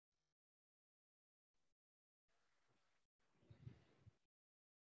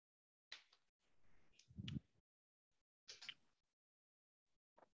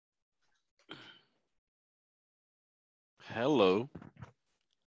Hello.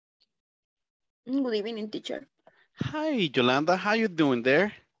 Good evening, teacher. Hi, Yolanda. How you doing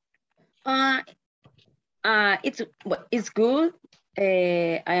there? Uh, it's good.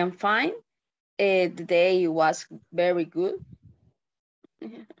 I am fine. The day was very good.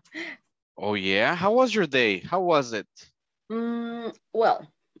 Oh, yeah? How was your day? How was it? Well,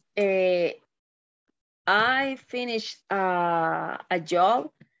 I finished a job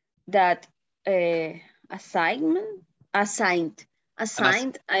that assigned An, ass I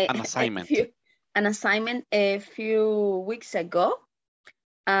an a assignment. few an assignment a few weeks ago,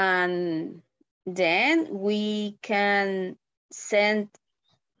 and then we can send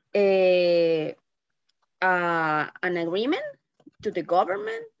a an agreement to the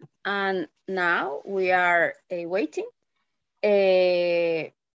government, and now we are waiting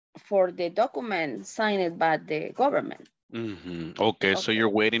for the document signed by the government. Okay, so Okay. you're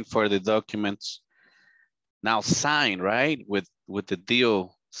waiting for the documents now signed, right? With the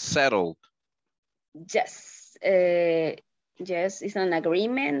deal settled. Yes, yes, it's an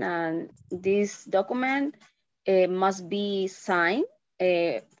agreement, and this document must be signed.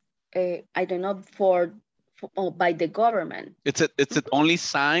 I don't know by the government. It's it only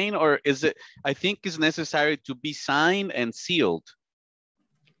signed, or is it? I think it's necessary to be signed and sealed.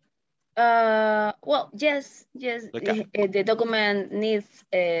 Well, yes, Like the document needs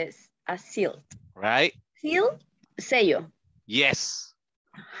a seal. right? Seal, sello. Yes.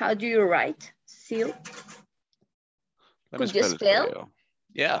 How do you write seal? Let me Could you spell it for spell? you.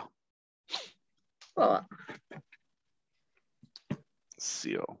 Yeah. Oh,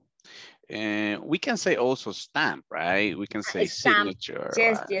 Seal. And we can say also stamp, right? We can say stamp. signature,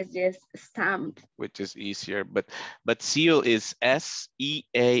 Yes, right? yes, stamp. Which is easier, but seal is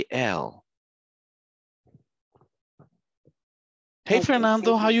S-E-A-L. Hey, Okay,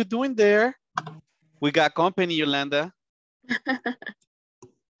 Fernando, thank how you. you doing there? We got company, Yolanda.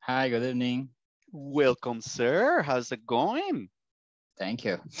 Hi, good evening. Welcome, sir. How's it going? Thank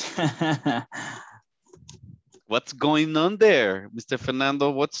you. What's going on there, Mr.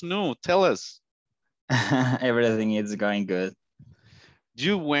 Fernando? What's new? Tell us. Everything is going good.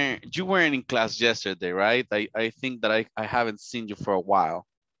 You weren't in class yesterday, right? I think that I haven't seen you for a while.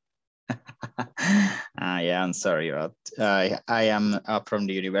 Yeah, I'm sorry, but I am from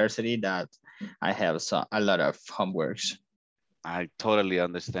the university that I have a lot of homeworks. I totally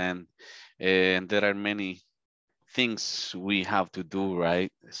understand. And there are many things we have to do,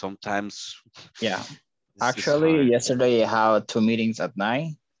 right? Sometimes Yeah, it's actually, hard. yesterday I had 2 meetings at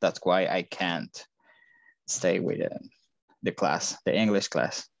night. That's why I can't stay with the class, the English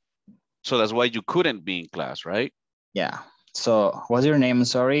class. So that's why you couldn't be in class, right? Yeah. So what's your name?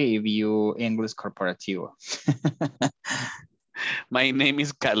 Sorry, if you Ingles Corporativo. My name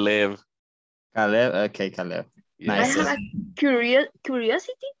is Caleb. Caleb. Okay, Caleb. Yeah. I Nice. have a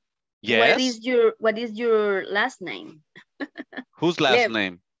curiosity. Yes. What is your last name? Whose last Lev.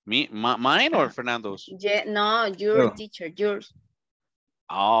 name? Mine or Fernando's? Yeah, no, your Oh, teacher, yours.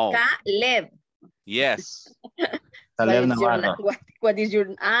 Oh, Lev. yes. What Caleb is your Navarro. what is your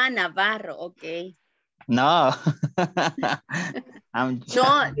Navarro? Okay. No. I'm No,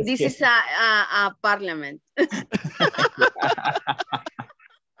 just this kidding. is a parliament.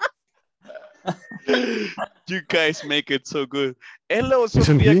 You guys make it so good. Hello,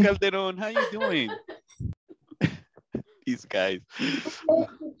 Sofia Calderon. How you doing? These guys.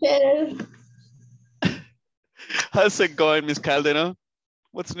 How's it going, Miss Calderon?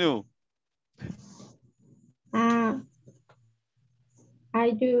 What's new? I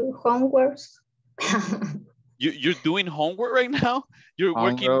do homeworks. You're doing homework right now? You're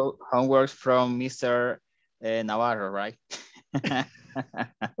working? Homework from Mr. Navarro, right?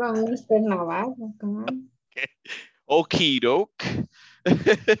 From Mr. Navarro. Come on. Okie doke.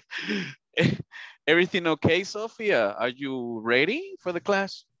 Everything okay, Sophia? Are you ready for the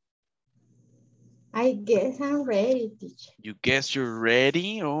class? I guess I'm ready, teacher. You guess you're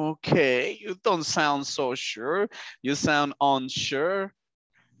ready? Okay. You don't sound so sure. You sound unsure.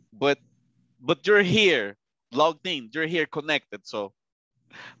 But you're here, logged in. You're here connected. So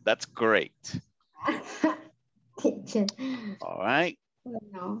that's great. Teacher. All right.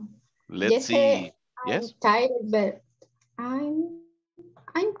 No. Let's Yesterday, see. I'm Yes? tired, but I'm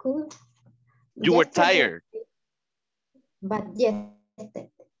good. You were Yesterday, tired. but yesterday.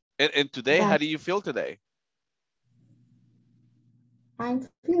 And today, how But do you feel today? I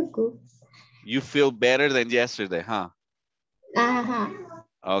feel good. You feel better than yesterday, huh? Uh-huh.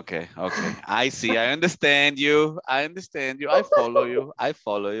 Okay, okay. I see. I understand you. I understand you. I follow you. I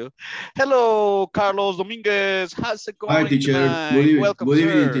follow you. Hello, Carlos Dominguez. How's it Hi, going teacher. tonight? Welcome, Good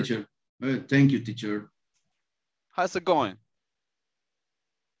evening, sir. teacher. Thank you, teacher. How's it going?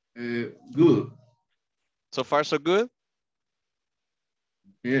 Good. So far, so good?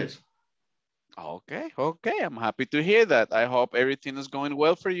 Yes. Okay, okay. I'm happy to hear that. I hope everything is going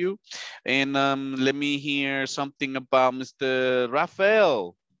well for you. And let me hear something about Mr.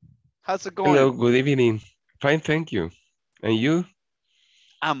 Rafael. How's it going? Hello, good evening. Fine, thank you. And you?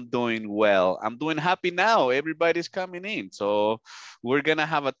 I'm doing well. I'm doing happy now. Everybody's coming in. So we're going to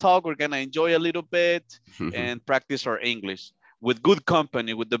have a talk. We're going to enjoy a little bit and practice our English with good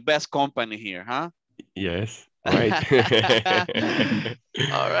company, with the best company here, huh? Yes, right.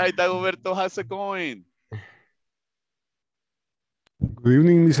 All right, Dagoberto, how's it going? Good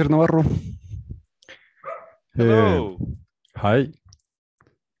evening, Mr. Navarro. Hello. Hi.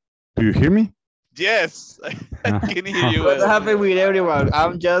 Do you hear me? Yes, I can hear you. What well. happened with everyone?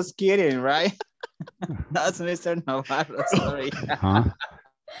 I'm just kidding, right? That's Mr. Navarro, sorry.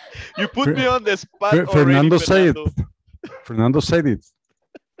 You put me on the spot already, Fernando said Fernando. it. Fernando said it.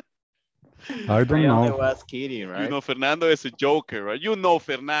 I don't I only know. was kidding, right? You know, Fernando is a joker, right? You know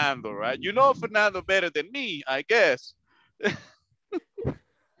Fernando, right? You know Fernando better than me, I guess.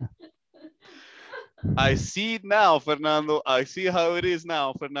 I see it now, Fernando. I see how it is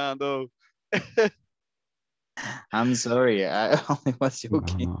now, Fernando. I'm sorry, I only was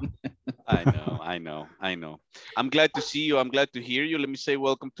joking. No. I know. I'm glad to see you. I'm glad to hear you. Let me say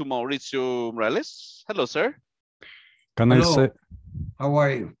welcome to Mauricio Morales. Hello, sir. Can I say? How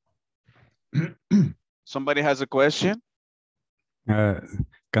are you? Somebody has a question?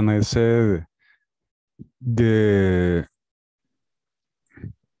 Can I say the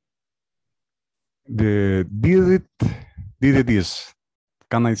did it this?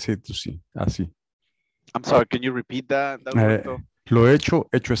 Can I say to see? Así. I'm sorry, can you repeat that, Dagoberto? Lo hecho,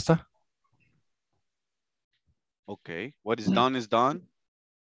 hecho está. Okay. What is done is done.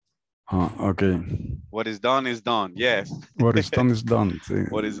 Okay. What is done is done. Yes. What is done is done. Sí.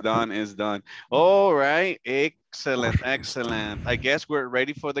 What is done is done. All right. Excellent. Excellent. I guess we're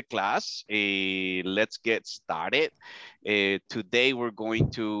ready for the class. Let's get started. Today we're going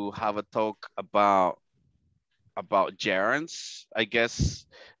to have a talk about gerunds. I guess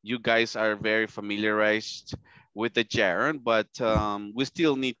you guys are very familiarized with the gerund, but we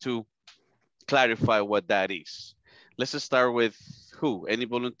still need to clarify what that is. Let's just start with who? Any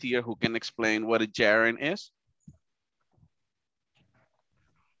volunteer who can explain what a gerund is?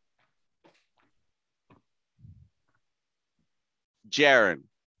 Gerund.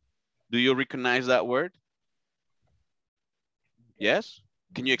 Do you recognize that word? Yes?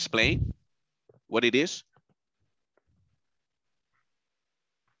 Can you explain what it is?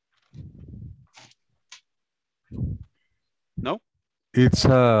 No? It's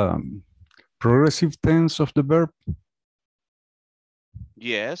a progressive tense of the verb.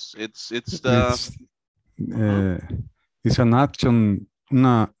 Yes, it's the It's an action.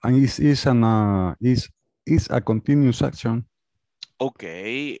 Is a continuous action.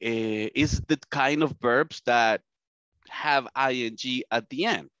 okay. Is the kind of verbs that have ing at the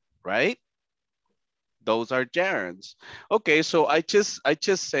end, right? Those are gerunds. Okay, so I just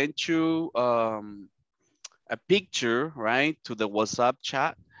sent you a picture, right, to the WhatsApp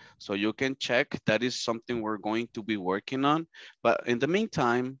chat, so you can check. That is something we're going to be working on. But in the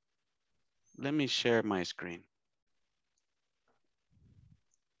meantime, let me share my screen.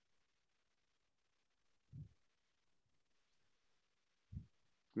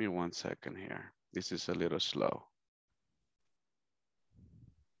 Give me 1 second here. This is a little slow.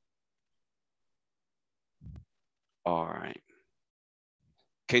 All right.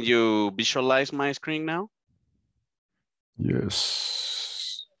 Can you visualize my screen now?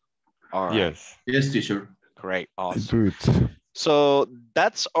 Yes. All right. Yes. Yes, teacher. Great. I Awesome. do it. So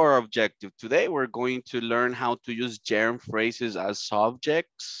that's our objective. Today, we're going to learn how to use gerund phrases as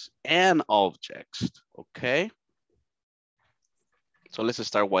subjects and objects. Okay. So let's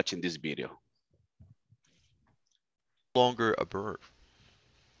start watching this video. Longer a verb.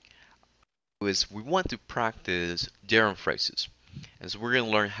 Is we want to practice gerund phrases, and so we're going to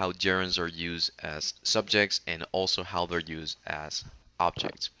learn how gerunds are used as subjects and also how they're used as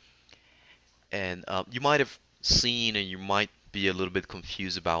objects. And you might have seen, and you might be a little bit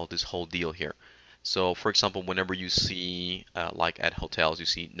confused about this whole deal here. So for example, whenever you see like at hotels, you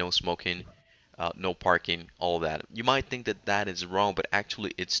see no smoking, no parking, all of that, you might think that that is wrong, but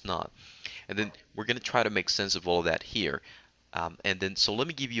actually it's not. And then we're going to try to make sense of all of that here. So let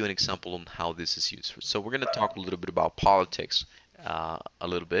me give you an example on how this is used. So we're going to talk a little bit about politics a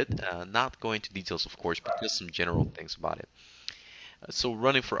little bit, not go into details, of course, but just some general things about it. So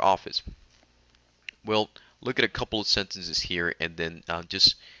running for office. Well, look at a couple of sentences here and then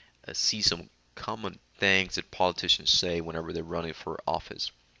just see some common things that politicians say whenever they're running for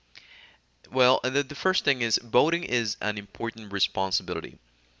office? Well, the first thing is voting is an important responsibility.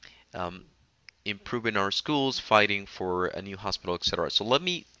 Improving our schools, fighting for a new hospital, etc. So let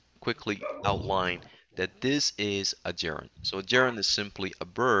me quickly outline that this is a gerund. So a gerund is simply a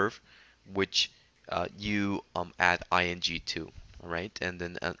verb which you add ing to, all right? And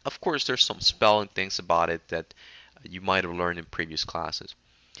then, of course, there's some spelling things about it that you might have learned in previous classes.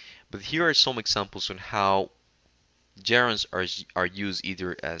 But here are some examples on how gerunds are used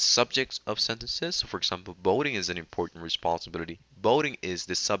either as subjects of sentences. So for example, voting is an important responsibility. Voting is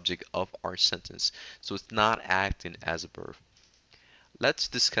the subject of our sentence, so it's not acting as a verb. Let's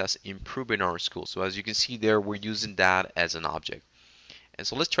discuss improving our school. So as you can see there, we're using that as an object. And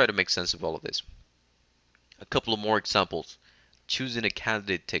so let's try to make sense of all of this. A couple of more examples. Choosing a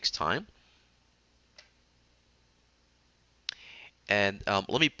candidate takes time. And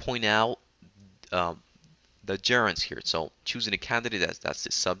let me point out the gerunds here. So choosing a candidate, that's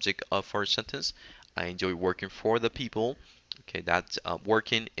the subject of our sentence. I enjoy working for the people. Okay, that's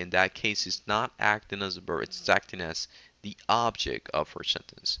working in that case is not acting as a verb, it's acting as the object of our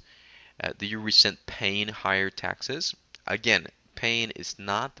sentence. Do you resent paying higher taxes? Again, paying is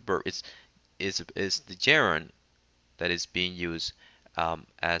not the verb, is the gerund that is being used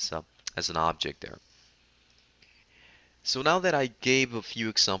as an object there. So now that I gave a few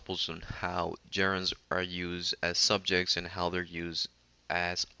examples on how gerunds are used as subjects and how they're used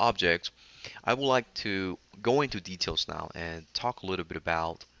as objects, I would like to go into details now and talk a little bit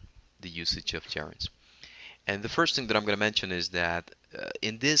about the usage of gerunds. And the first thing that I'm going to mention is that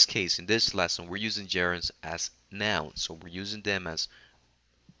in this case, in this lesson, we're using gerunds as nouns. So we're using them as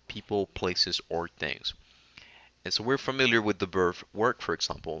people, places, or things. And so we're familiar with the verb work, for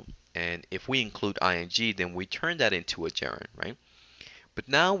example. And if we include ing, then we turn that into a gerund, right? But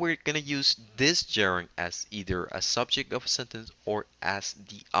now we're going to use this gerund as either a subject of a sentence or as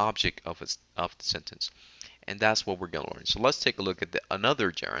the object of the sentence. And that's what we're going to learn. So let's take a look at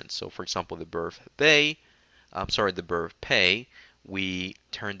another gerund. So for example, the verb the verb pay, we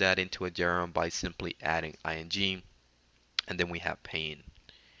turn that into a gerund by simply adding ing. And then we have paying.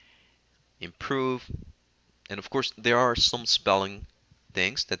 Improve. And of course, there are some spelling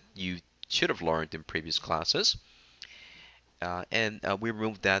things that you should have learned in previous classes. We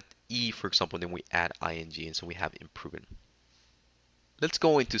remove that E, for example, then we add ing, and so we have improving. Let's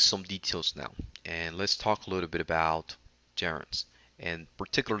go into some details now, and let's talk a little bit about gerunds, and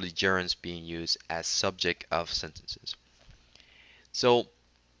particularly gerunds being used as subject of sentences. So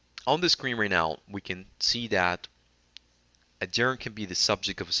on the screen right now, we can see that a gerund can be the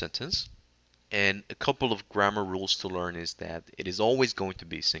subject of a sentence. And a couple of grammar rules to learn is that it is always going to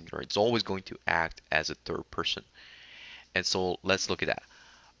be singular. It's always going to act as a third person. And so let's look at that.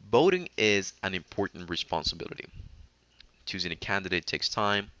 Voting is an important responsibility. Choosing a candidate takes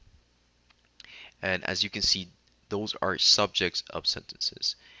time. And as you can see, those are subjects of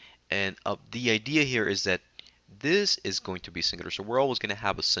sentences. And the idea here is that this is going to be singular. So we're always going to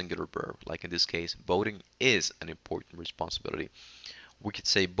have a singular verb. Like in this case, voting is an important responsibility. We could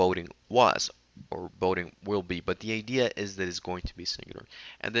say voting was or voting will be, but the idea is that it's going to be singular.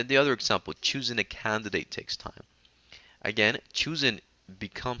 And then the other example, choosing a candidate takes time. Again, choosing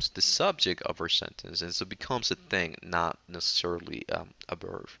becomes the subject of our sentence, and so becomes a thing, not necessarily a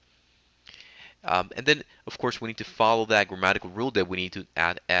verb. And then, of course, we need to follow that grammatical rule that we need to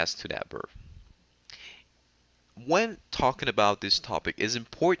add s to that verb. When talking about this topic, it's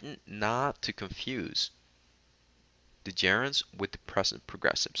important not to confuse the gerunds with the present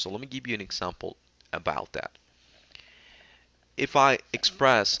progressive. So let me give you an example about that. If I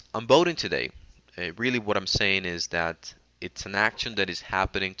express, I'm voting today, really what I'm saying is that it's an action that is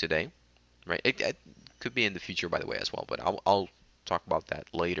happening today, right? It could be in the future, by the way, as well, but I'll talk about that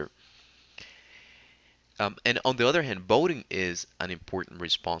later. And on the other hand, voting is an important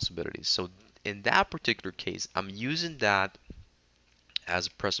responsibility. So in that particular case, I'm using that as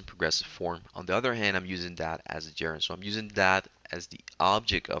a present progressive form. On the other hand, I'm using that as a gerund. So I'm using that as the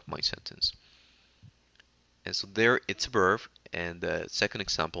object of my sentence. And so there it's a verb, and the second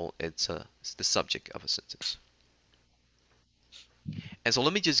example, it's the subject of a sentence. And so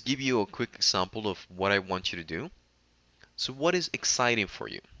let me just give you a quick example of what I want you to do. So what is exciting for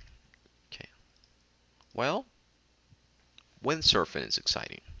you? Okay. Well, windsurfing is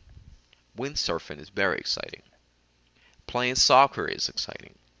exciting. Windsurfing is very exciting. Playing soccer is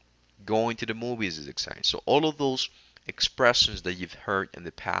exciting. Going to the movies is exciting. So all of those expressions that you've heard in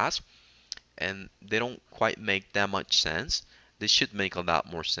the past, and they don't quite make that much sense, they should make a lot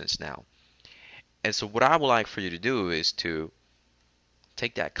more sense now. And so what I would like for you to do is to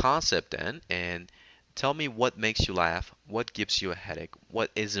take that concept then and Tell me what makes you laugh, what gives you a headache,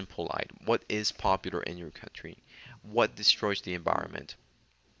 what isn't polite, what is popular in your country, what destroys the environment,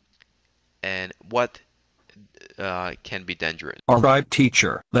 and what can be dangerous. All right,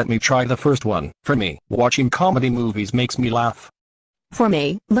 teacher, let me try the first one. For me, watching comedy movies makes me laugh. For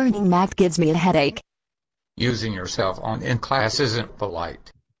me, learning math gives me a headache. Using your cell phone in class isn't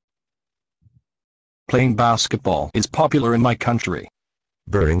polite. Playing basketball is popular in my country.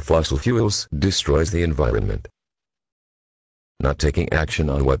 Burning fossil fuels destroys the environment. Not taking action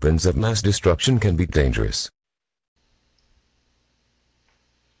on weapons of mass destruction can be dangerous.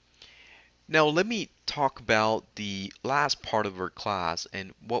 Now let me talk about the last part of our class,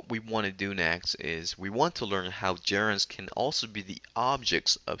 and what we want to do next is we want to learn how gerunds can also be the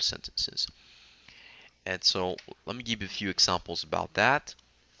objects of sentences. And so let me give you a few examples about that.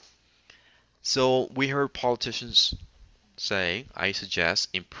 So we heard politicians say, I suggest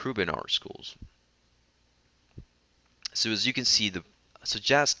improving our schools. So as you can see, the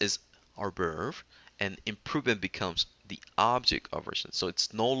suggest is our verb and improvement becomes the object of our sentence. So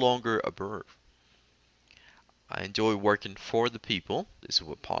it's no longer a verb. I enjoy working for the people. This is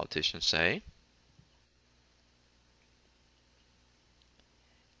what politicians say.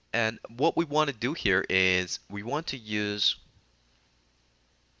 And what we want to do here is we want to use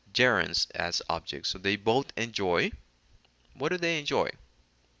gerunds as objects. So they both enjoy. What do they enjoy?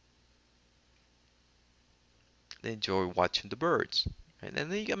 They enjoy watching the birds. And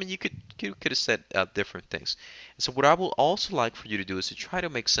then, I mean, you could have said different things. And so what I would also like for you to do is to try to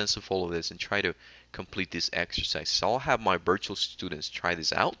make sense of all of this and try to complete this exercise. So I'll have my virtual students try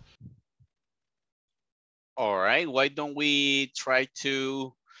this out. All right, why don't we try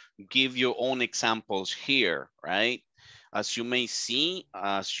to give your own examples here, right? As you may see,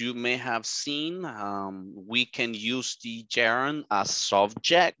 as you may have seen, we can use the gerund as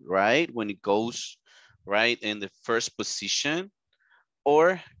subject, right? When it goes right in the first position.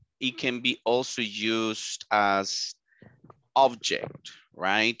 Or it can be also used as object,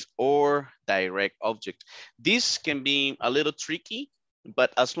 right? Or direct object. This can be a little tricky,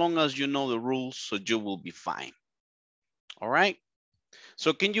 but as long as you know the rules, so you will be fine. All right.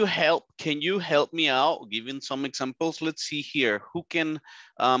 So can you help me out giving some examples? Let's see here. Who can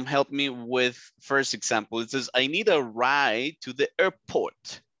help me with first example? It says, I need a ride to the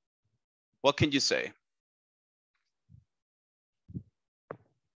airport. What can you say?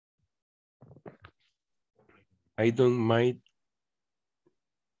 I don't mind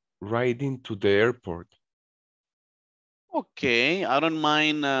riding to the airport. Okay, I don't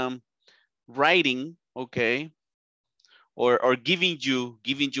mind riding, okay. Or giving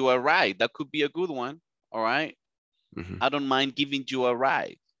you a ride. That could be a good one. All right. Mm-hmm. I don't mind giving you a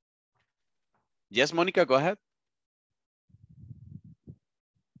ride. Yes, Monica, go ahead.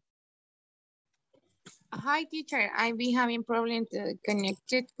 Hi, teacher. I've been having problem to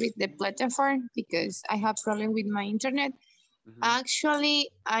connect it with the platform because I have problem with my internet. Mm-hmm. Actually,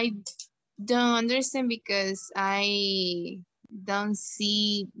 I don't understand because I don't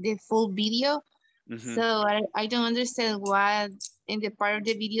see the full video. Mm-hmm. So I don't understand what in the part of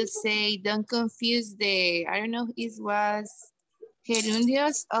the video say, don't confuse the, I don't know, it was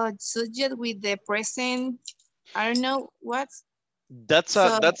gerundios or subject with the present, I don't know what. That's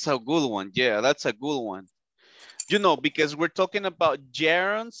a good one. Yeah, that's a good one. You know, because we're talking about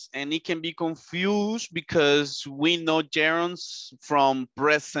gerunds and it can be confused because we know gerunds from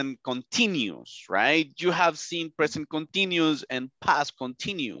present continuous, right? You have seen present continuous and past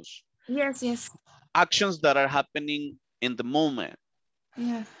continuous. Yes, yes. Actions that are happening in the moment.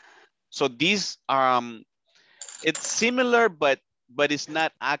 Yeah. So these it's similar, but it's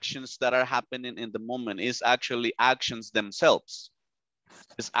not actions that are happening in the moment. It's actually actions themselves.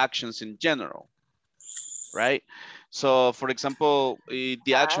 It's actions in general, right? So for example,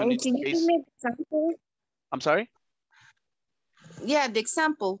 the action in can you case, give me an example? I'm sorry? Yeah, the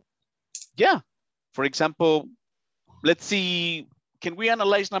example. Yeah. For example, let's see, can we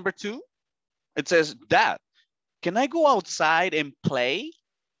analyze number 2? It says, Dad, can I go outside and play?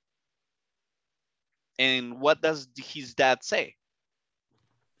 And what does his dad say?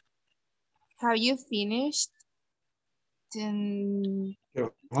 Have you finished? I'm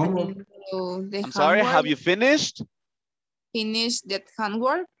sorry, have you finished? Finished that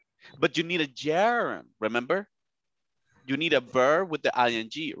homework? But you need a gerund, remember? You need a verb with the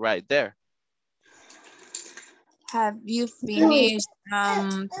ing right there. Have you finished?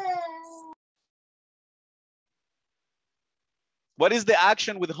 What is the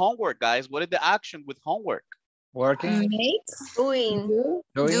action with homework, guys? What is the action with homework? Working. Doing.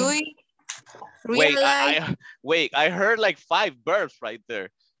 Wait, I heard like 5 verbs right there.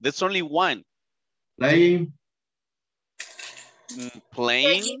 There's only one. Playing?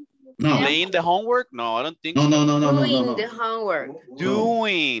 Playing? No. Playing the homework? No, I don't think No, so. no, no, no, no, no, Doing no. the homework. Doing,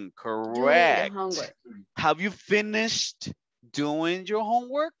 Doing the correct. homework. Have you finished doing your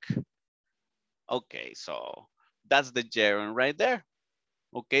homework? Okay, so that's the gerund right there.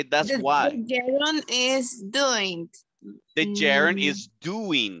 Okay, that's why. The gerund is doing. The gerund is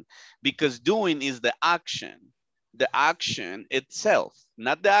doing, because doing is the action. The action itself,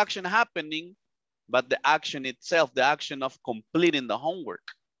 not the action happening, but the action itself, the action of completing the homework,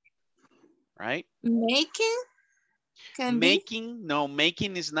 right? Making can Making, no,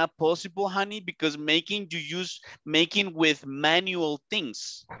 making is not possible, honey, because making, you use making with manual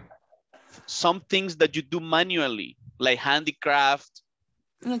things. Some things that you do manually, like handicraft.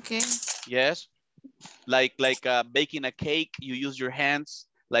 be. Okay. Yes. Like baking a cake, you use your hands.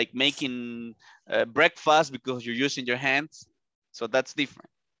 Like making breakfast, because you're using your hands. So that's different.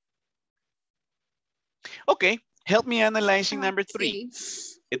 Okay, help me analyzing number 3.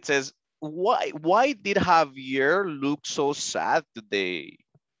 It says, why did Javier look so sad today?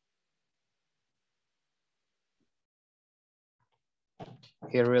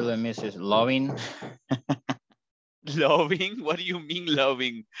 He really misses loving. Loving? What do you mean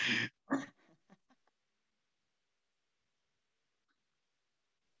loving?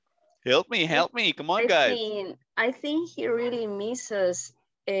 Help me. Come on, guys. I think he really misses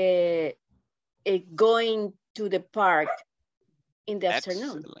going to the park in the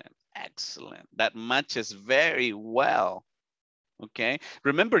afternoon. Excellent. That matches very well. Okay.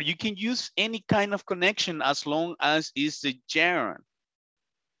 Remember, you can use any kind of connection as long as it's a gerund.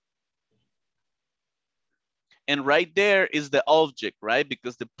 And right there is the object, right?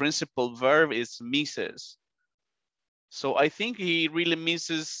 Because the principal verb is misses. So I think he really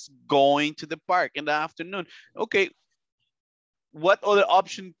misses going to the park in the afternoon. Okay. What other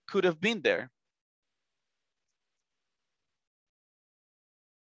option could have been there?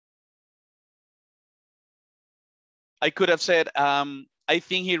 I could have said, I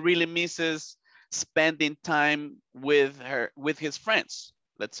think he really misses spending time with his friends,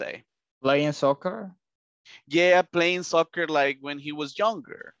 let's say. Playing soccer? Yeah, playing soccer like when he was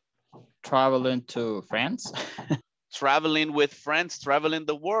younger. Traveling to France? Traveling with friends, traveling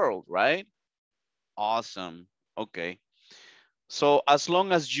the world, right? Awesome. Okay. So as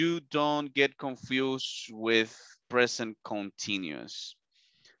long as you don't get confused with present continuous.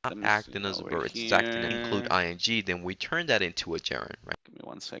 Not acting as a verb, it's acting and include ing, then we turn that into a gerund, right? Give me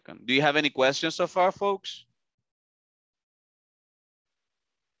 1 second. Do you have any questions so far, folks?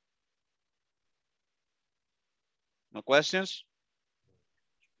 No questions?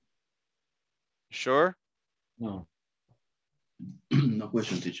 Sure? No. No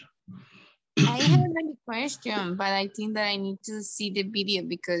question, teacher. I have a question, but I think that I need to see the video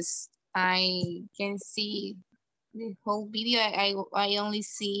because I can see the whole video. I only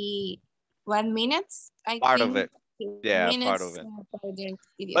see 1 minute. Part of it. Yeah, part of it.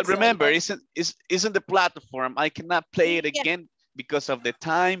 But remember, isn't the platform, I cannot play it again because of the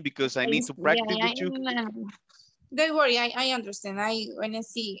time, because I need to practice with you. Don't worry, I understand. I want to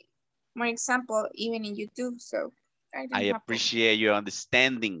see more example even in YouTube, so I appreciate your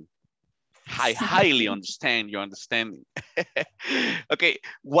understanding. I highly understand your understanding. Okay,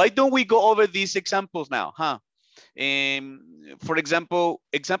 why don't we go over these examples now, huh? For example,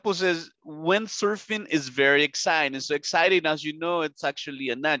 example says, when surfing is very exciting. So exciting, as you know, it's actually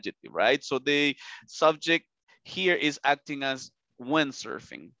an adjective, right? So the subject here is acting as when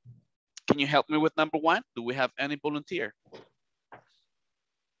surfing. Can you help me with number 1? Do we have any volunteer?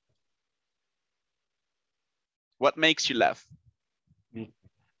 What makes you laugh?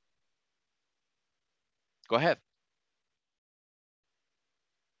 Go ahead.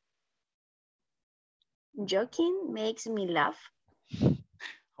 Joking makes me laugh.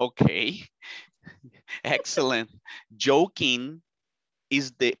 Okay. Excellent. Joking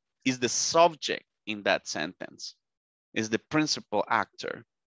is the subject in that sentence, is the principal actor.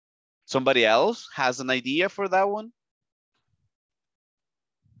 Somebody else has an idea for that one?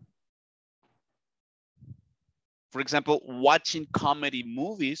 For example, watching comedy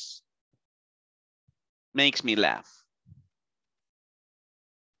movies makes me laugh.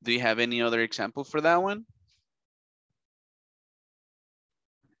 Do you have any other example for that one?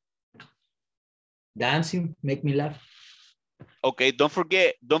 Dancing make me laugh. Okay, don't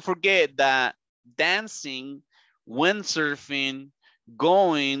forget that dancing, windsurfing,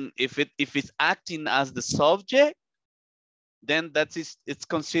 going, if it's acting as the subject, then it's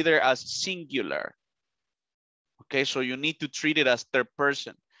considered as singular. Okay, so you need to treat it as third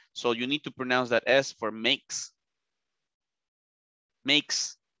person. So you need to pronounce that S for makes.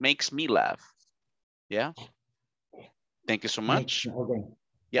 Makes me laugh. Yeah. Thank you so much. Okay.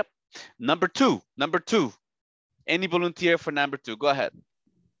 Yep. Number two. Any volunteer for number 2? Go ahead.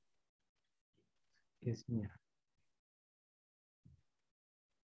 Yes, yeah.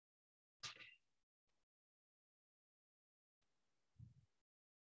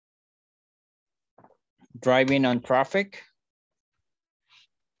 Driving on traffic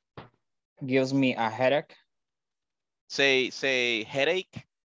gives me a headache. Say headache.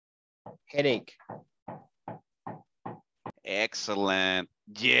 Headache. Excellent.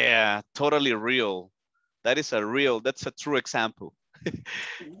 Yeah, totally real. That's a true example.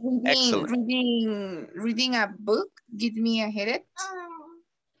 Excellent. Reading a book give me a headache.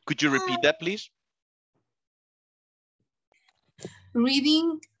 Could you repeat that, please?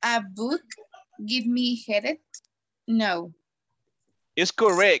 Reading a book give me headache? No. It's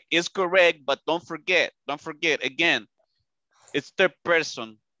correct, but don't forget, again, it's third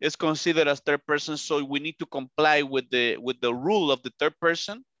person. It's considered as third person, so we need to comply with the rule of the third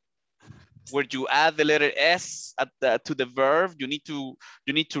person, where you add the letter S to the verb. You need to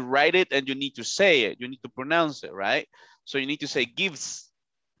write it and you need to say it. You need to pronounce it, right? So you need to say gives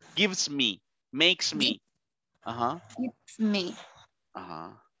me, makes me. Gives me.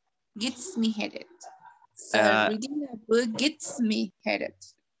 Gives me headache. So reading a book gets me headache.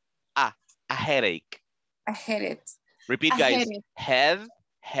 A headache. A headache. Repeat, guys. Headache.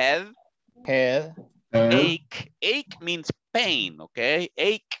 Head. Ache means pain, okay?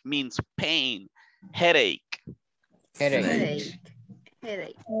 Ache means pain. Headache. Headache.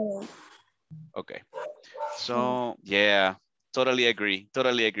 Okay. So, yeah, totally agree.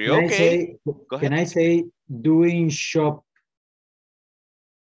 Okay. Can I say doing shop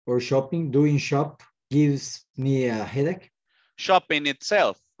or shopping? Doing shop gives me a headache. Shopping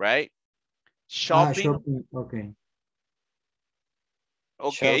itself, right? Shopping. Shopping. Okay.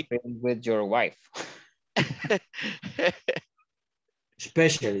 Okay. Shopping with your wife.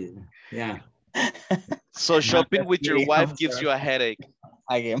 Especially, yeah. So shopping with your wife gives you a headache.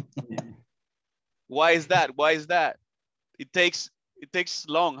 Again. Why is that? It takes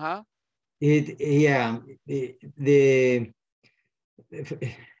long, huh? He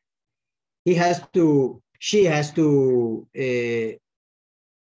has to, she has to,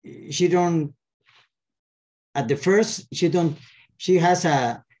 she don't, at the first, she has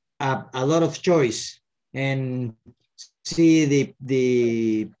a lot of choice and see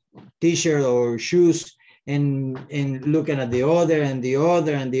the t-shirt or shoes and looking at the other and the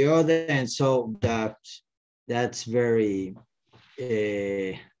other and the other. And so that's very,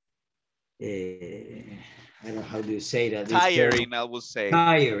 I don't know, how do you say that? Tiring, I would say.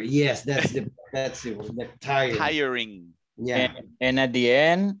 Tired, yes, that's the tired. Tiring. Yeah. And at the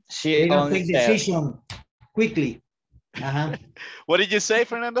end, she they don't only take said, decision quickly. What did you say,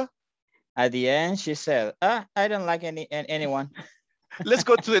 Fernando? At the end, she said, I don't like anyone. Let's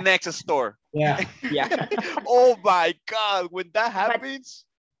go to the next store. Yeah. Yeah. Oh my God, when that happens.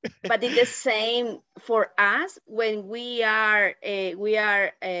 But it's the same for us when we are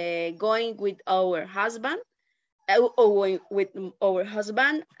going with our husband or with our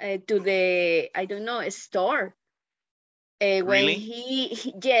husband to the, I don't know, a store. When Really?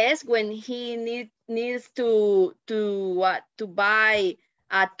 when he needs to buy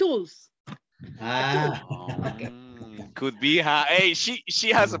tools. Okay. Could be, huh? Hey, she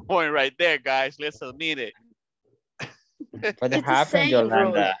has a point right there, guys. Let's admit it. What happened,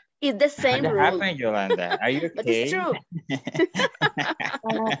 Yolanda? It's the same what rule. What happened, Yolanda? Are you okay? But it's true.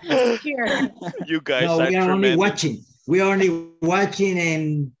 You guys no, we are tremendous. only watching. We are only watching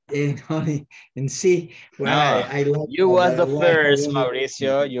and see. Well, No, I like you was the first, really...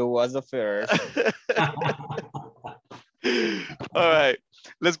 Mauricio. You was the first. All right,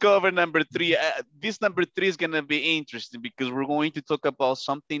 let's go over number 3. This number 3 is gonna be interesting because we're going to talk about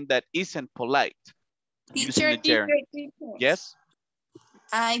something that isn't polite. Teacher. Yes.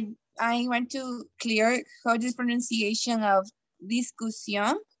 I want to clear how this pronunciation of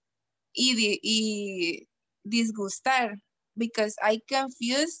discusión y disgustar, because I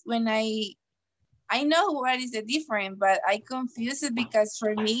confuse when I know what is the difference, but I confuse it because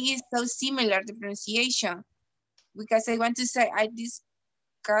for me it's so similar, the pronunciation, because I want to say I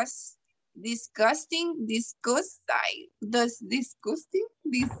disgusting.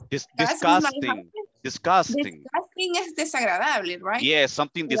 Disgusting es desagradable, right? Yeah,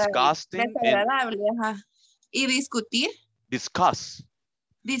 something disgusting. Desagradable, Y discutir. Discuss.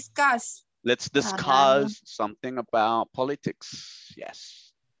 Let's discuss something about politics.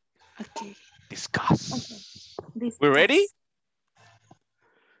 Yes. Okay. Discuss. Okay. We ready?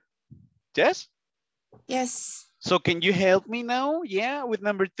 Yes? Yes. So can you help me now? Yeah, with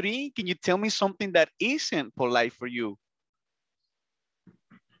number 3, can you tell me something that isn't polite for you?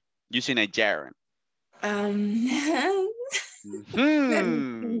 Using a gerund.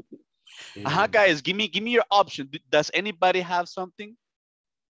 Guys, give me your option. Does anybody have something?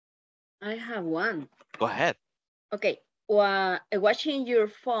 I have one. Go ahead. Okay. Watching your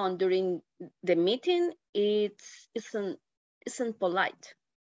phone during the meeting, isn't polite.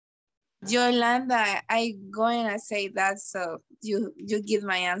 Yolanda, I going to say that, so you give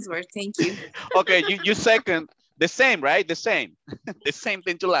my answer. Thank you. Okay, you second. The same, right? The same. The same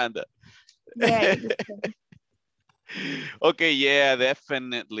thing, Yolanda. Yeah. Okay, yeah,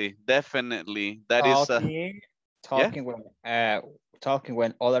 definitely. That talking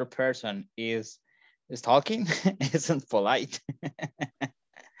when other person is talking isn't polite.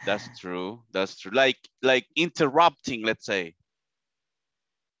 That's true. Like interrupting, let's say.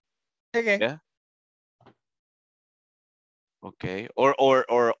 Okay. Yeah. Okay. Or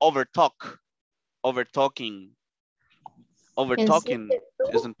overtalking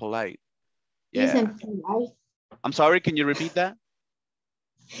isn't polite. Yeah. Isn't polite. I'm sorry, can you repeat that?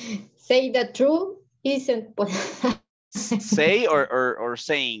 Say the truth isn't polite. Say or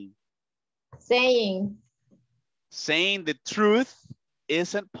saying? Saying. Saying the truth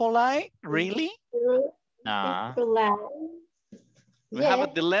isn't polite? Really? Nah. We have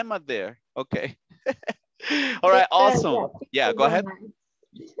a dilemma there. Okay. All right, awesome. Yeah, go ahead.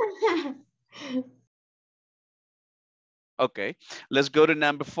 Okay, let's go to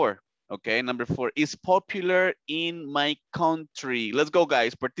number 4. Okay, number 4 is popular in my country. Let's go,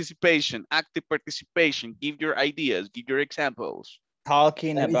 guys. Participation, active participation. Give your ideas, give your examples.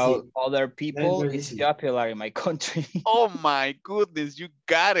 Talking about other people is popular in my country. Oh my goodness, you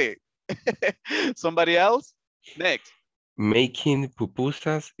got it. Somebody else? Next. Making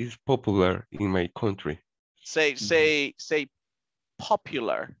pupusas is popular in my country. Say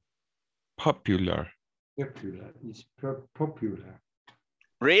popular. Popular. Popular is popular.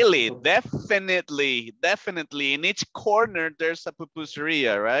 Really? Definitely. In each corner, there's a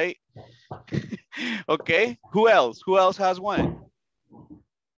pupuseria, right? Okay. Who else has one?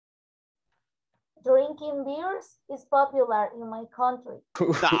 Drinking beers is popular in my country.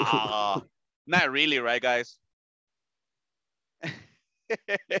 No, not really, right, guys?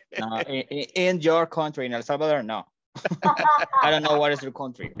 No, in your country, in El Salvador, no. I don't know what is your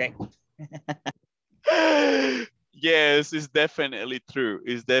country, okay? Yes, it's definitely true.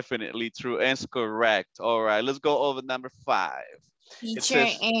 It's definitely true and it's correct. All right, let's go over number 5. Teacher,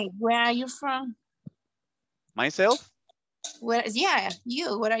 where are you from? Myself? Where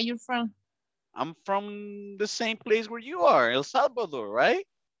are you from? I'm from the same place where you are, El Salvador, right?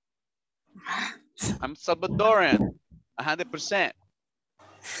 I'm Salvadoran, 100%.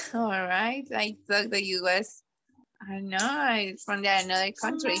 All right, I thought that you was, I don't know, from another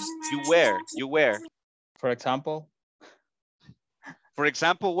country. You where? For example? For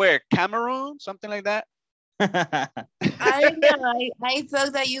example, where? Cameroon? Something like that? I don't know. I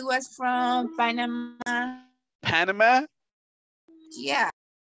thought that you was from Panama. Panama? Yeah.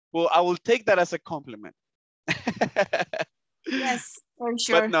 Well, I will take that as a compliment. Yes, for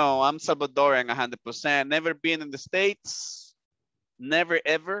sure. But no, I'm Salvadoran 100%. Never been in the States. Never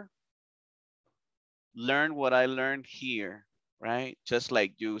ever learned what I learned here, right? Just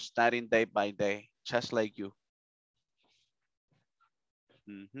like you, studying day by day, just like you.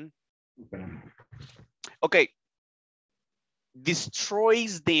 Okay.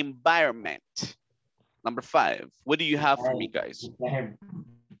 Destroys the environment. Number 5. What do you have for me, guys?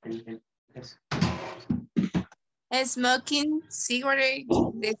 Smoking cigarette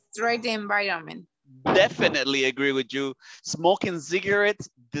destroy the environment. Definitely agree with you. Smoking cigarettes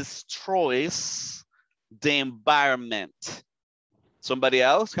destroys the environment. Somebody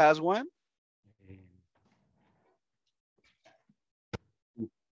else has one?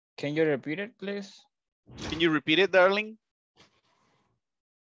 Can you repeat it, please? Can you repeat it, darling?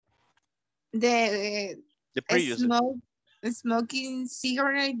 The previous. Smoking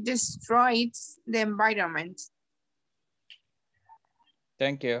cigarette destroys the environment.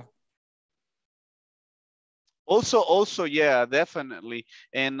 Thank you. Also, yeah, definitely.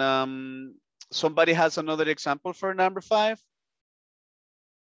 And somebody has another example for number 5?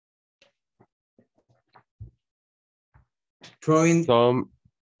 Throwing some.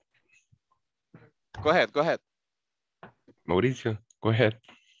 Go ahead. Mauricio, go ahead.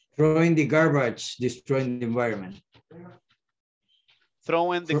 Throwing the garbage, destroying the environment.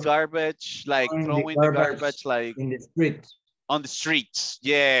 Throwing the garbage, like throwing the garbage like in the street. On the streets,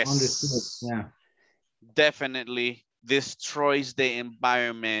 yes. On the streets, yeah. Definitely. destroys the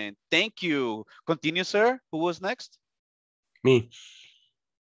environment. Thank you. Continue, sir. Who was next? Me.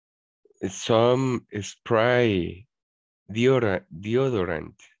 Some spray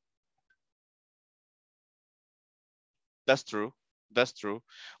deodorant. That's true. That's true.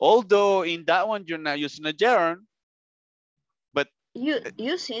 Although in that one, you're not using a gerund, but You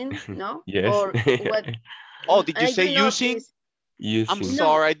using, no? Yes. Or what? oh, did you I say don't know if using? it's- I'm Using.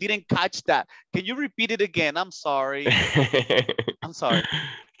 sorry, I didn't catch that. Can you repeat it again? I'm sorry. I'm sorry.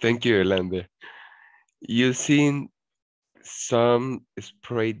 Thank you, Yolanda. Using some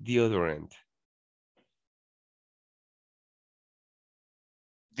spray deodorant.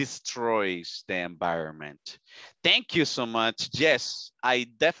 Destroys the environment. Thank you so much. Yes, I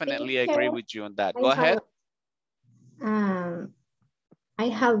definitely agree with you on that. Go ahead. I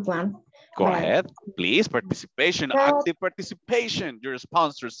have one. Go ahead. Please, participation, active participation, your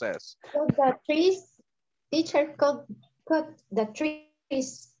sponsor says. Cut the trees. Teacher, cut the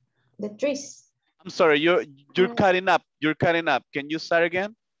trees. The trees. I'm sorry, you're cutting up. You're cutting up. Can you start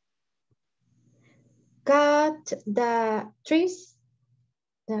again? Cut the trees.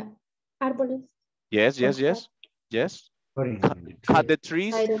 The árboles. Yes, yes, yes, yes. Cut the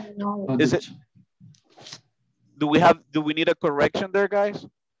trees. I don't know. Is it? Do we need a correction there, guys?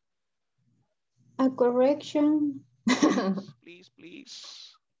 A correction. Please,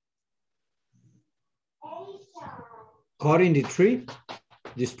 please. Cutting the tree,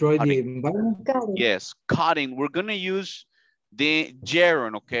 destroy the environment. Yes, cutting. We're gonna use the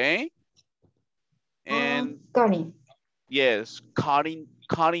gerund, okay? And cutting. Yes, cutting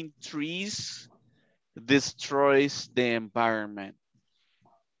trees destroys the environment.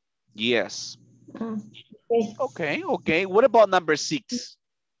 Yes. Okay, okay. What about number 6?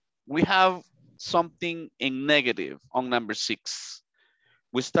 We have something in negative on number 6.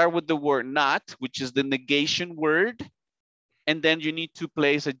 We start with the word not, which is the negation word. And then you need to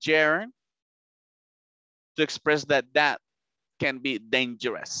place a gerund to express that that can be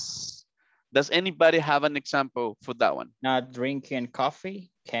dangerous. Does anybody have an example for that one? Not drinking coffee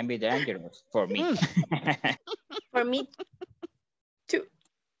can be dangerous for me. For me too.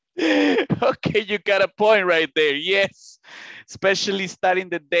 Okay, you got a point right there. Yes, especially starting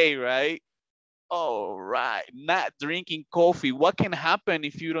the day, right? All right, not drinking coffee. What can happen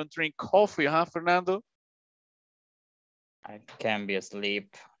if you don't drink coffee, huh, Fernando? I can be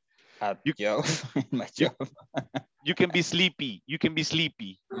asleep at job, in my job. You can be sleepy. You can be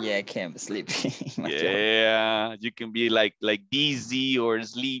sleepy. Yeah, I can be sleepy. In my job. Yeah, you can be like dizzy or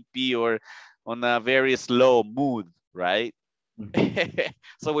sleepy or on a very slow mood, right?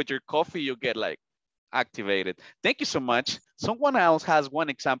 So with your coffee, you get like activated. Thank you so much. Someone else has one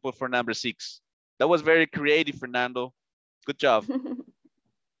example for number 6. That was very creative, Fernando. Good job.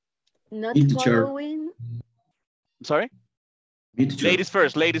 Not Me, teacher. following. I'm sorry? Me, teacher. Ladies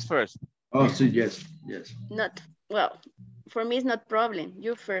first, ladies first. Oh, so yes, yes. Not, well, for me it's not problem.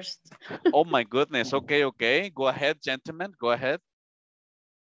 You first. Oh my goodness. Okay, okay. Go ahead, gentlemen. Go ahead.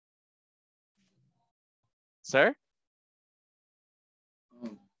 Sir?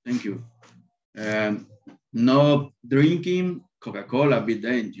 Oh, thank you. No drinking Coca-Cola be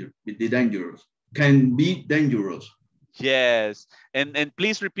dangerous. Can be dangerous. Yes. And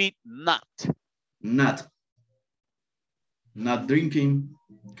please repeat not. Not drinking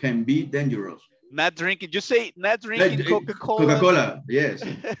can be dangerous. Not drinking. Just say not drinking Coca-Cola. Coca-Cola, yes.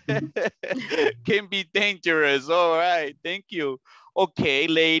 Can be dangerous. All right. Thank you. Okay,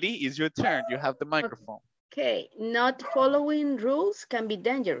 lady, it's your turn. You have the microphone. Okay, not following rules can be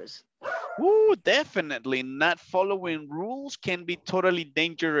dangerous. Ooh, definitely. Not following rules can be totally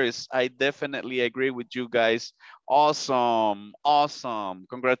dangerous. I definitely agree with you guys. Awesome. Awesome.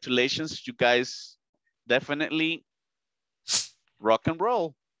 Congratulations, you guys. Definitely rock and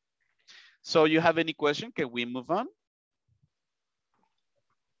roll. So you have any question? Can we move on?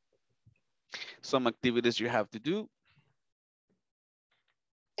 Some activities you have to do.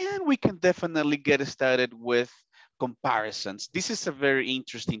 And we can definitely get started with comparisons. This is a very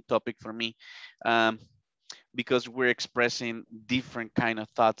interesting topic for me because we're expressing different kind of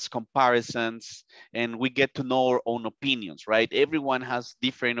thoughts, comparisons, and we get to know our own opinions, right? Everyone has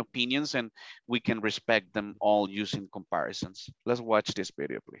different opinions and we can respect them all using comparisons. Let's watch this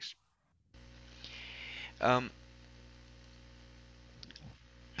video, please. At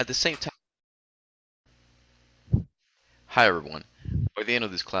the same time, hi everyone. By the end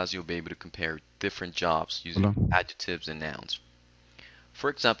of this class, you'll be able to compare different jobs using adjectives and nouns. For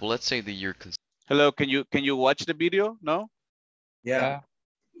example, let's say that you're... Hello, can you watch the video? No? Yeah.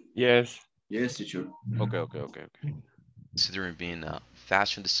 Yes. Yes, teacher. Okay. Considering being a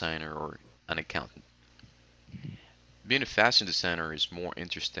fashion designer or an accountant. Being a fashion designer is more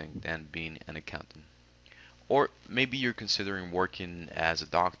interesting than being an accountant. Or maybe you're considering working as a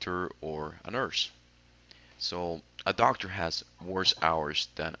doctor or a nurse. So a doctor has worse hours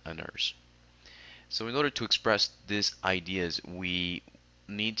than a nurse. So in order to express these ideas, we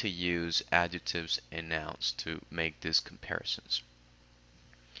need to use adjectives and nouns to make these comparisons.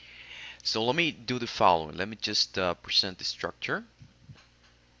 So let me do the following. Let me just present the structure.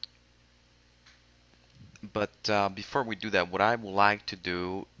 But before we do that, what I would like to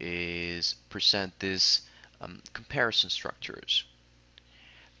do is present this comparison structures.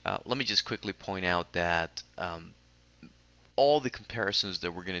 Let me just quickly point out that all the comparisons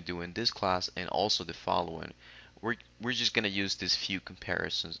that we're going to do in this class and also the following, we're just going to use these few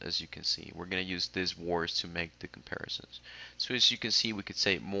comparisons. As you can see, we're going to use these words to make the comparisons. So as you can see, we could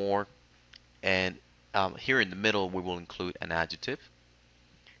say more, and here in the middle we will include an adjective,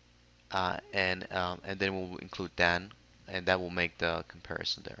 and then we'll include than, and that will make the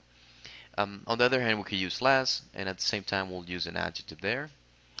comparison there. On the other hand, we could use less, and at the same time we'll use an adjective there.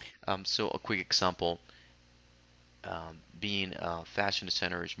 So a quick example, being a fashion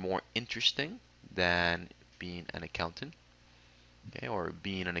designer is more interesting than being an accountant. Okay, or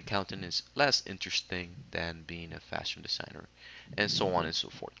being an accountant is less interesting than being a fashion designer, and so on and so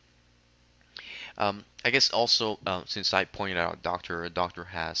forth. I guess also, since I pointed out a doctor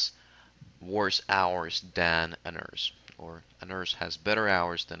has worse hours than a nurse, or a nurse has better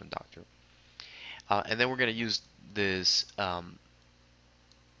hours than a doctor. And then we're going to use this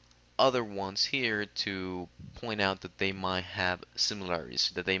other ones here to point out that they might have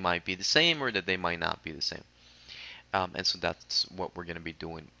similarities, that they might be the same or that they might not be the same. And so that's what we're going to be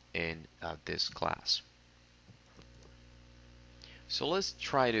doing in this class. So let's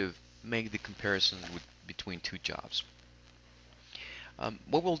try to make the comparison between two jobs.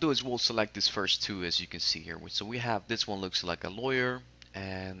 What we'll do is we'll select these first two, as you can see here. So we have this one looks like a lawyer,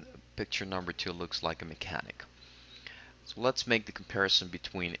 and picture number 2 looks like a mechanic. So let's make the comparison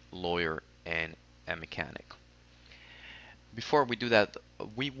between lawyer and a mechanic. Before we do that,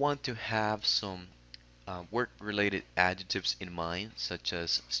 we want to have some work-related adjectives in mind, such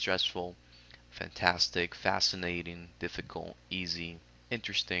as stressful, fantastic, fascinating, difficult, easy,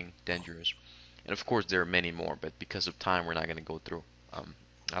 interesting, dangerous. And of course there are many more, but because of time we're not going to go through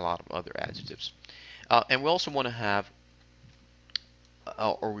a lot of other adjectives. And we also want to have,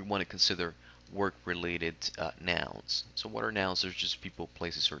 or we want to consider work-related nouns. So what are nouns? They're just people,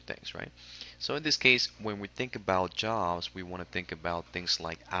 places, or things, right? So in this case, when we think about jobs, we want to think about things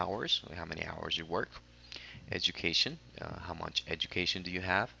like hours, how many hours you work, education, how much education do you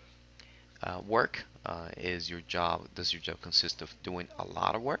have, work, does your job consist of doing a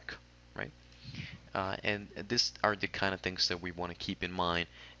lot of work, right? And these are the kind of things that we want to keep in mind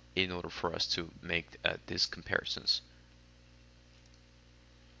in order for us to make these comparisons.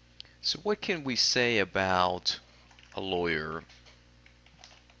 So what can we say about a lawyer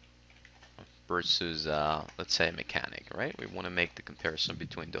versus, let's say, a mechanic, right? We want to make the comparison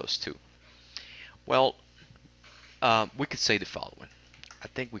between those two. Well, we could say the following. I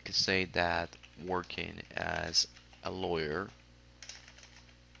think we could say that working as a lawyer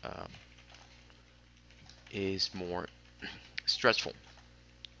is more stressful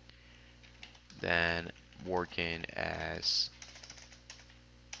than working as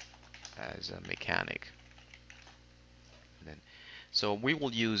a mechanic. So we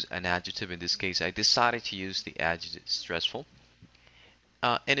will use an adjective in this case. I decided to use the adjective stressful.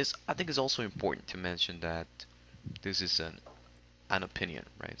 And I think it's also important to mention that this is an opinion,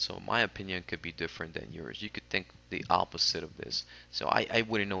 right? So my opinion could be different than yours. You could think the opposite of this. So I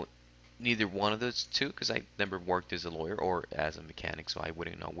wouldn't know neither one of those two because I never worked as a lawyer or as a mechanic, so I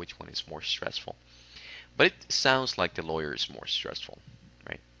wouldn't know which one is more stressful. But it sounds like the lawyer is more stressful,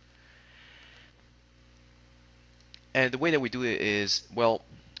 right? And the way that we do it is, well,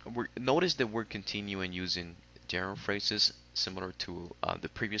 notice that we're continuing using general phrases similar to the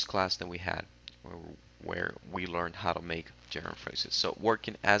previous class that we had where we learned how to make general phrases. So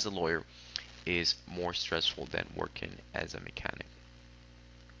working as a lawyer is more stressful than working as a mechanic.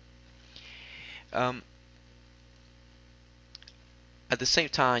 At the same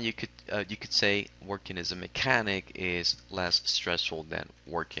time, you could say working as a mechanic is less stressful than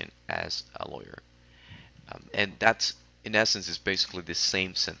working as a lawyer. And that's, in essence, is basically the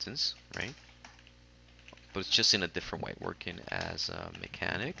same sentence, right? But it's just in a different way. Working as a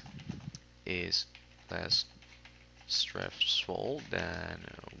mechanic is less stressful than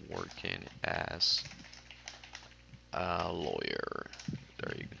working as a lawyer.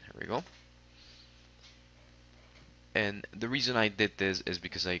 Here we go. And the reason I did this is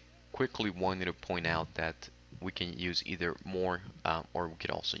because I quickly wanted to point out that we can use either more or we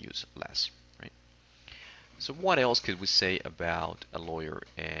could also use less, right? So what else could we say about a lawyer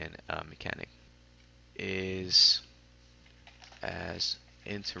and a mechanic? Is as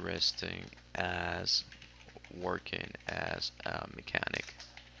interesting as working as a mechanic.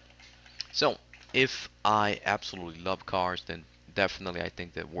 So if I absolutely love cars, then definitely I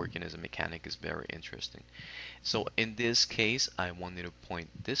think that working as a mechanic is very interesting. So in this case, I wanted to point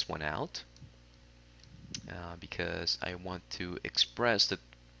this one out because I want to express that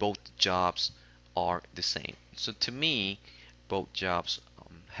both jobs are the same. So to me, both jobs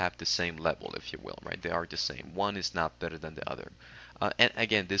have the same level, if you will, right? They are the same. One is not better than the other. And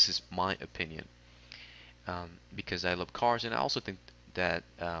again, this is my opinion because I love cars, and I also think that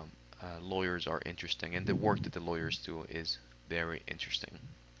lawyers are interesting, and the work that the lawyers do is very interesting.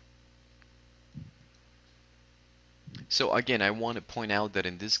 So again, I want to point out that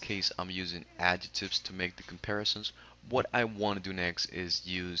in this case, I'm using adjectives to make the comparisons. What I want to do next is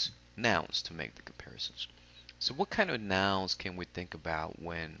use nouns to make the comparisons. So what kind of nouns can we think about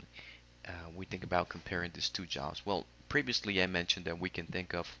when we think about comparing these two jobs? Well, previously I mentioned that we can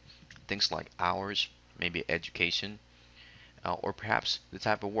think of things like hours, maybe education, or perhaps the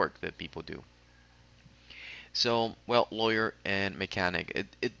type of work that people do. So, well, lawyer and mechanic,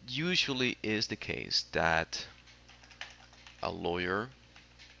 it usually is the case that a lawyer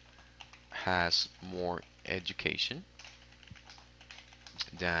has more education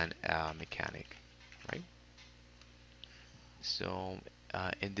than a mechanic, right? So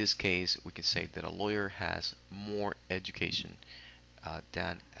in this case, we can say that a lawyer has more education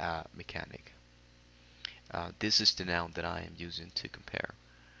than a mechanic. This is the noun that I am using to compare.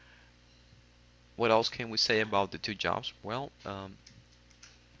 What else can we say about the two jobs? Well,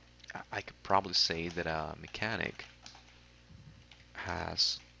 I could probably say that a mechanic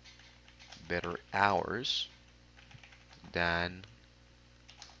has better hours than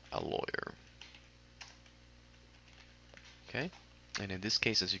a lawyer. Okay, and in this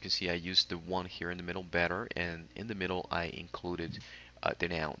case, as you can see, I used the one here in the middle, better, and in the middle I included the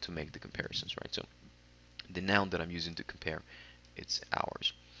noun to make the comparisons, right? So the noun that I'm using to compare, it's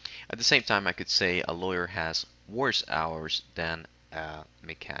hours. At the same time, I could say a lawyer has worse hours than a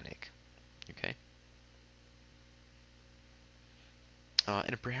mechanic. Okay.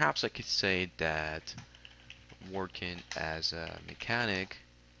 And perhaps I could say that working as a mechanic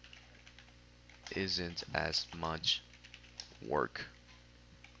isn't as much work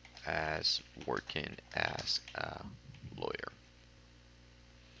as working as a lawyer.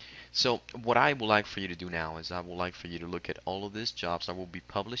 So what I would like for you to do now is I would like for you to look at all of these jobs. I will be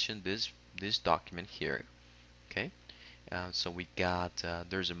publishing this document here. Okay. So we got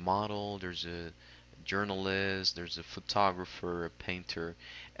there's a model, there's a journalist, there's a photographer, a painter,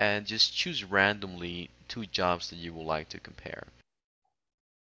 and just choose randomly two jobs that you would like to compare.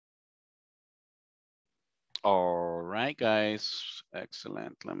 All right, guys.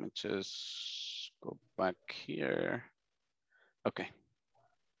 Excellent. Let me just go back here. Okay.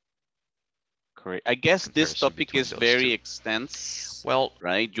 Correct. I guess this topic is very extensive. Well,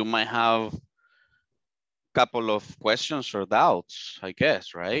 right? You might have a couple of questions or doubts, I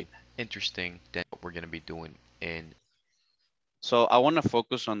guess, right? Interesting. That's what we're going to be doing in. So I want to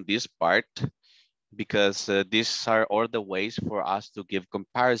focus on this part because these are all the ways for us to give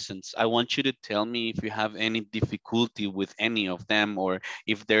comparisons. I want you to tell me if you have any difficulty with any of them or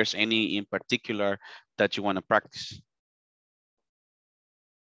if there's any in particular that you want to practice.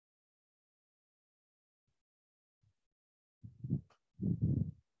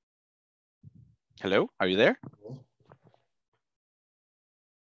 Hello, are you there?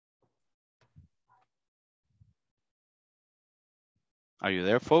 Are you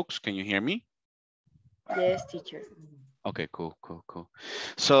there, folks? Can you hear me? Yes, teacher. Okay, cool.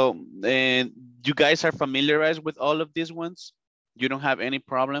 So, you guys are familiarized with all of these ones? You don't have any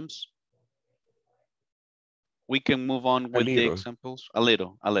problems? We can move on with the examples? A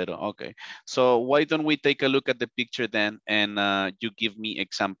little, okay. So why don't we take a look at the picture then and you give me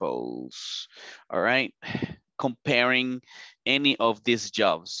examples, all right? Comparing any of these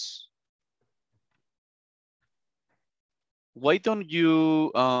jobs. Why don't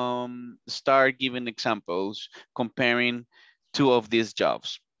you start giving examples comparing two of these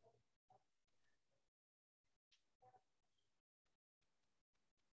jobs?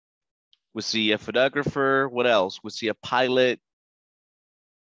 We see a photographer. What else? We see a pilot.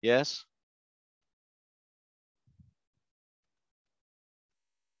 Yes.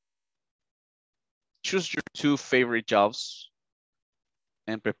 Choose your two favorite jobs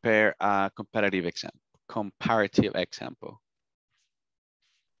and prepare a comparative example.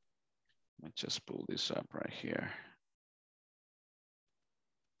 Let me me just pull this up right here.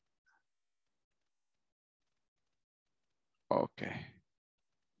 Okay.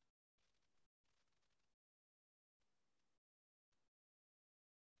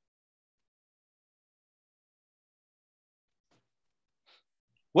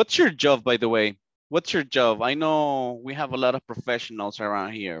 What's your job, by the way? What's your job? I know we have a lot of professionals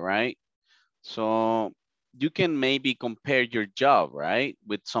around here, right? So you can maybe compare your job, right?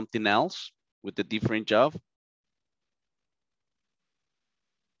 With something else, with a different job.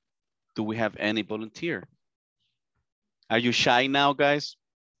 Do we have any volunteer? Are you shy now, guys?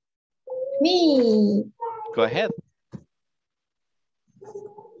 Me. Go ahead.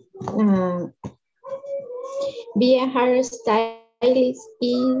 Be a hairstylist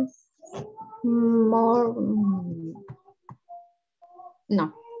is more,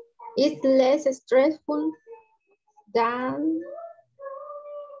 no, it's less stressful than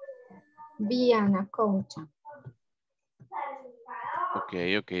be an accountant.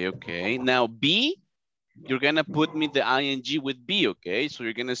 Okay. Now be, you're gonna put me the ing with be, okay? So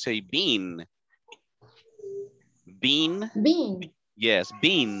you're gonna say been. Been. Been. Yes,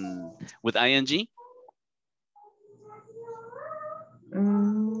 been with ing.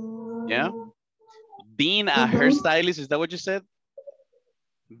 Yeah. Being a hairstylist, is that what you said?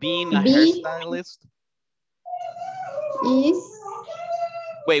 Being a hairstylist? Is.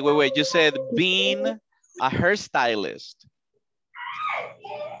 Wait. You said being a hairstylist.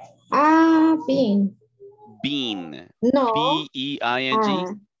 Being. Being. No. B-E-I-N-G.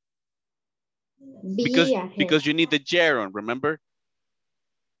 Because you need the gerund, remember?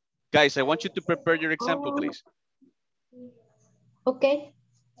 Guys, I want you to prepare your example, please. Okay.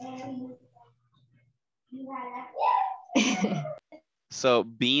 So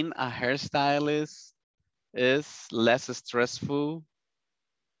being a hairstylist is less stressful.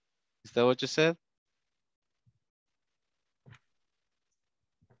 Is that what you said?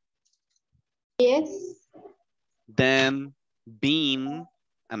 Yes. Than being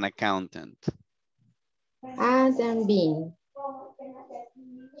an accountant. Than being.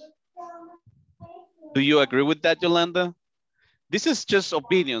 Do you agree with that, Yolanda? This is just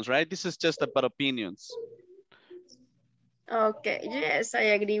opinions, right? This is just about opinions. Okay, yes, I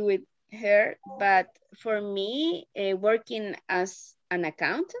agree with her. But for me, working as an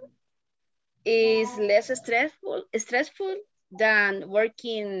accountant is less stressful than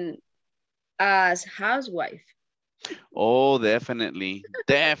working as housewife. Oh, definitely.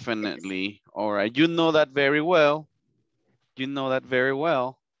 Definitely. All right. You know that very well. You know that very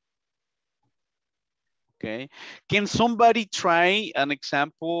well. Okay. Can somebody try an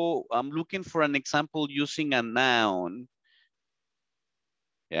example? I'm looking for an example using a noun.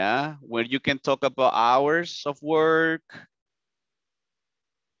 Yeah, where you can talk about hours of work,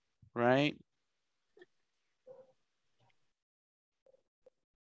 right?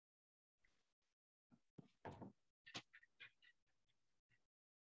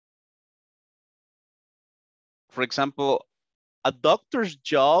 For example, a doctor's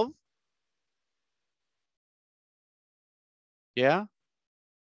job. Yeah.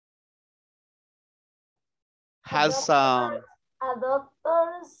 Has a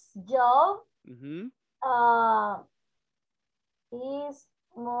doctor's job is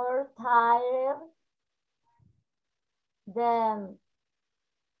more tired than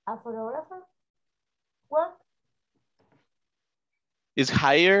a photographer work. Is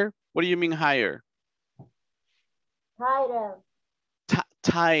higher? What do you mean higher? Tired.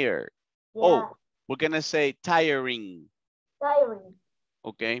 Tired. Yeah. Oh, we're gonna say tiring. Tiring.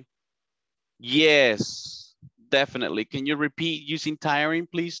 Okay. Yes, definitely. Can you repeat using tiring,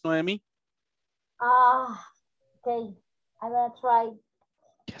 please, Noemi? Okay. I'm gonna try.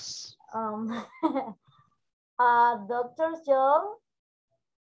 Yes. A doctor's job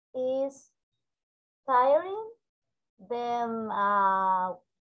is tiring than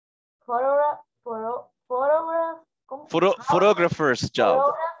photographer's job. Photographer's job.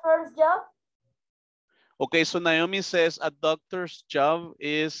 Okay, so Naomi says a doctor's job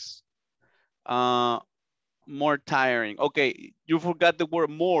is more tiring. Okay, you forgot the word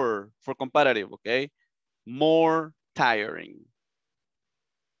more for comparative, okay? More tiring.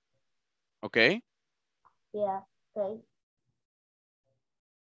 Okay? Yeah, okay.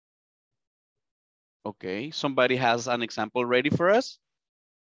 Okay, somebody has an example ready for us?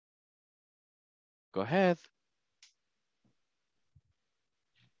 Go ahead.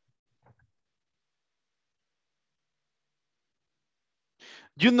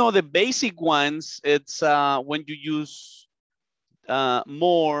 You know the basic ones, it's when you use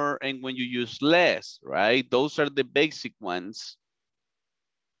more and when you use less, right? Those are the basic ones.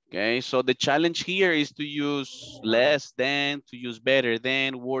 Okay, so the challenge here is to use less than, to use better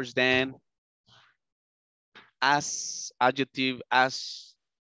than, worse than, as, adjective, as,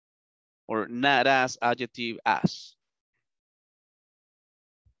 or not as, adjective, as.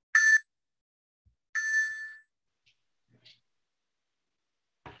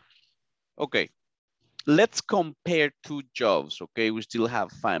 Okay, let's compare two jobs, okay? We still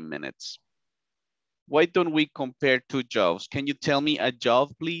have 5 minutes. Why don't we compare two jobs? Can you tell me a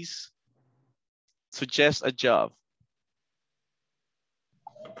job, please? Suggest a job.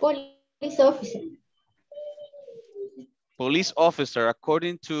 Police officer. Police officer,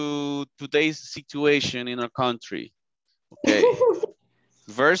 according to today's situation in our country. Okay.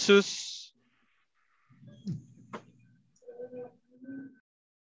 Versus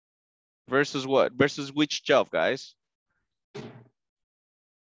what? Versus which job, guys?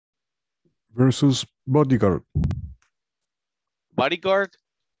 Versus bodyguard. Bodyguard?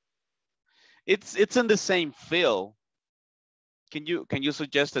 It's in the same field. Can you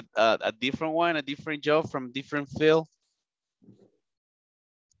suggest a different one, a different job from different field?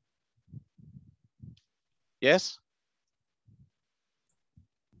 Yes?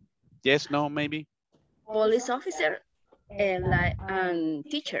 Yes, no, maybe? Police officer and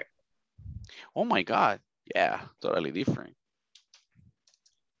teacher. Oh my God. Yeah, totally different.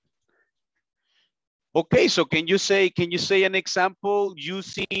 Okay, so can you say an example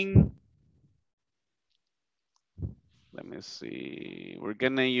using, let me see, we're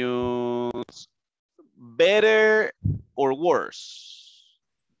gonna use better or worse?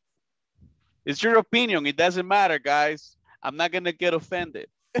 It's your opinion, it doesn't matter, guys. I'm not gonna get offended.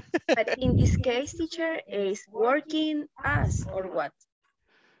 But in this case, teacher, is working as or what?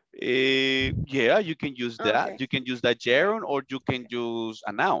 Yeah, you can use that. Okay. You can use that gerund or you can use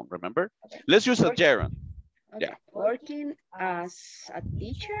a noun, remember? Let's use a gerund. Okay. Yeah. Working as a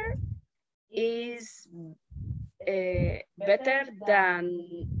teacher is better than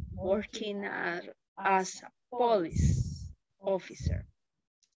working as a police officer.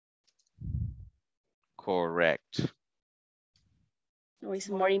 Correct. No, it's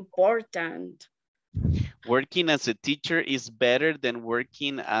more important. Working as a teacher is better than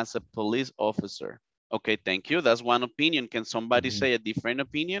working as a police officer. Okay, thank you. That's one opinion. Can somebody say a different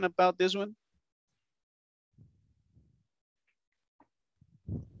opinion about this one?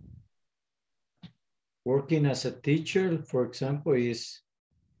 Working as a teacher, for example, is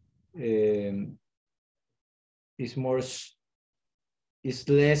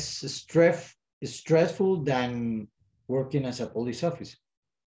less stressful than working as a police officer.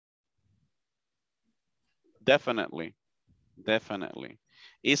 Definitely. Definitely.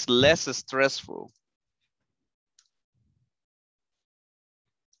 It's less stressful.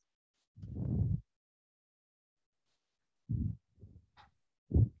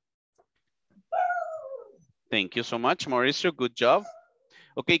 Thank you so much, Mauricio. Good job.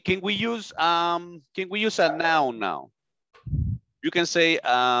 Okay, can we use a noun now? You can say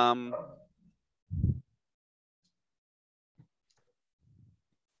a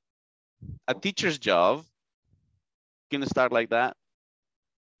teacher's job. Can you start like that?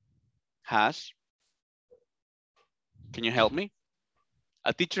 Has. Can you help me?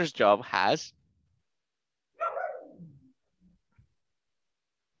 A teacher's job has.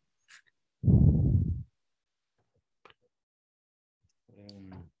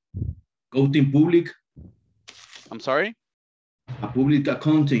 Accounting public. I'm sorry? A public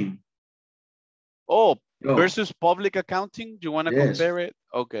accounting. Oh, versus public accounting? Do you want to compare it?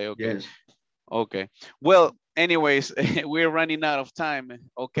 Okay, okay. Yes. Okay. Well, anyways, we're running out of time.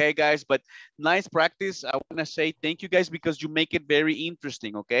 Okay, guys, but nice practice. I want to say thank you guys because you make it very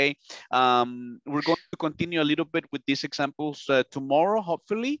interesting. Okay. We're going to continue a little bit with these examples tomorrow,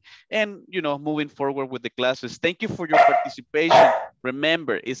 hopefully, and, you know, moving forward with the classes. Thank you for your participation.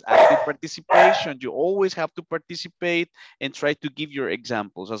 Remember, it's active participation. You always have to participate and try to give your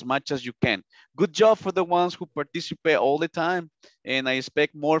examples as much as you can. Good job for the ones who participate all the time. And I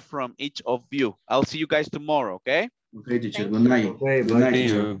expect more from each of you. I'll see you guys tomorrow, okay? Okay, teacher. Good night. Okay, Good night, See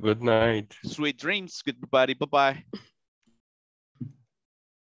teacher. you. Good night. Sweet dreams, goodbye. Bye-bye.